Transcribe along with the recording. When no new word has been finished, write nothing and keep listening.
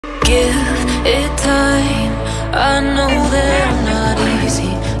give it time. I know that I'm not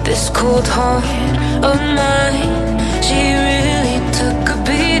easy. This cold heart of mine, she really took a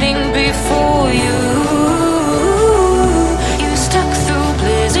beating before you. You stuck through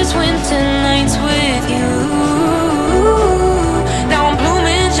blizzards, winter nights with you. Now I'm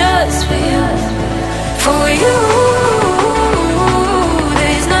blooming just for you, for you.